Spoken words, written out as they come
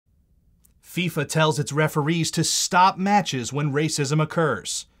FIFA tells its referees to stop matches when racism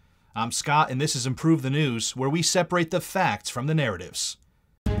occurs. I'm Scott, and this is Improve the News, where we separate the facts from the narratives.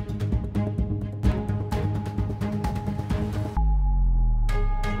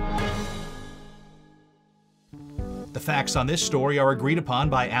 The facts on this story are agreed upon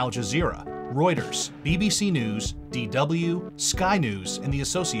by Al Jazeera, Reuters, BBC News, DW, Sky News, and the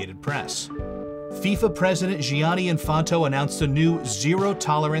Associated Press. FIFA President Gianni Infantino announced a new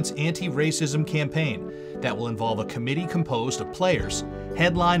zero-tolerance anti-racism campaign that will involve a committee composed of players,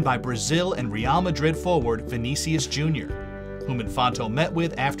 headlined by Brazil and Real Madrid forward Vinicius Jr, whom Infantino met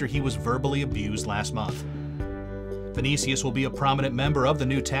with after he was verbally abused last month. Vinicius will be a prominent member of the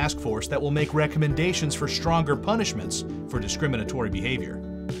new task force that will make recommendations for stronger punishments for discriminatory behavior.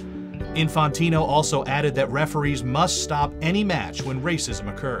 Infantino also added that referees must stop any match when racism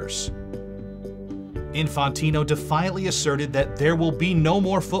occurs. Infantino defiantly asserted that there will be no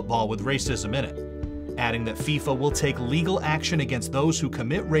more football with racism in it, adding that FIFA will take legal action against those who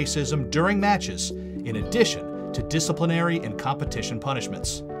commit racism during matches, in addition to disciplinary and competition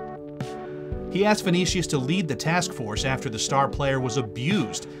punishments. He asked Vinicius to lead the task force after the star player was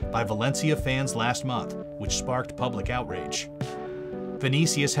abused by Valencia fans last month, which sparked public outrage.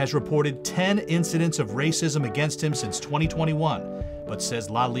 Vinicius has reported 10 incidents of racism against him since 2021, but says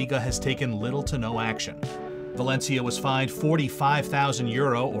La Liga has taken little to no action. Valencia was fined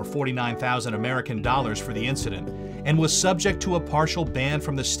 €45,000 or 49,000 American dollars for the incident and was subject to a partial ban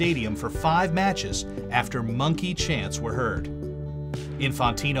from the stadium for 5 matches after monkey chants were heard.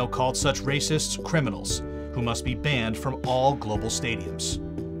 Infantino called such racists criminals who must be banned from all global stadiums.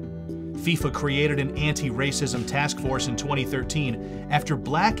 FIFA created an anti-racism task force in 2013 after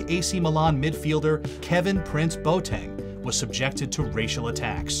black AC Milan midfielder Kevin Prince Boateng was subjected to racial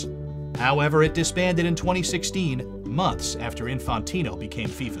attacks. However, it disbanded in 2016, months after Infantino became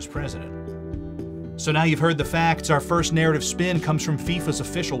FIFA's president. So now you've heard the facts. Our first narrative spin comes from FIFA's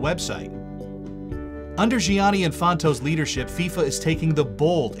official website. Under Gianni Infantino's leadership, FIFA is taking the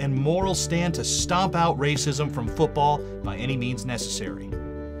bold and moral stand to stomp out racism from football by any means necessary.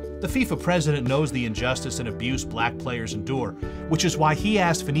 The FIFA president knows the injustice and abuse black players endure, which is why he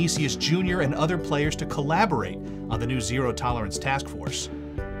asked Vinicius Jr. and other players to collaborate on the new zero-tolerance task force.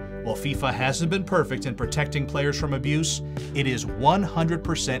 While FIFA hasn't been perfect in protecting players from abuse, it is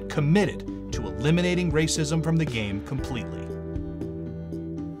 100% committed to eliminating racism from the game completely.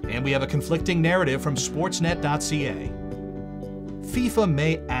 And we have a conflicting narrative from Sportsnet.ca. FIFA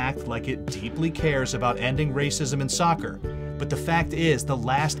may act like it deeply cares about ending racism in soccer, but the fact is the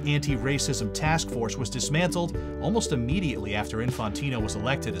last anti-racism task force was dismantled almost immediately after Infantino was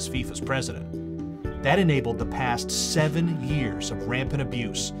elected as FIFA's president. That enabled the past 7 years of rampant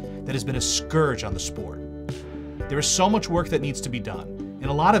abuse that has been a scourge on the sport. There is so much work that needs to be done, and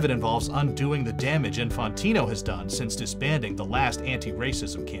a lot of it involves undoing the damage Infantino has done since disbanding the last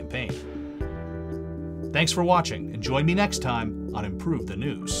anti-racism campaign. Thanks for watching, and join me next time on Improve the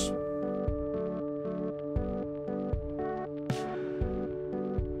News.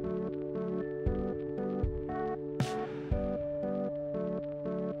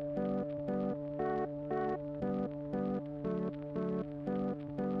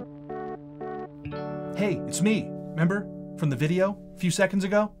 Hey, it's me. Remember? From the video a few seconds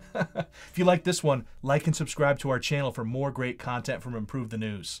ago? If you like this one, like and subscribe to our channel for more great content from Improve the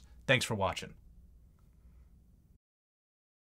News. Thanks for watching.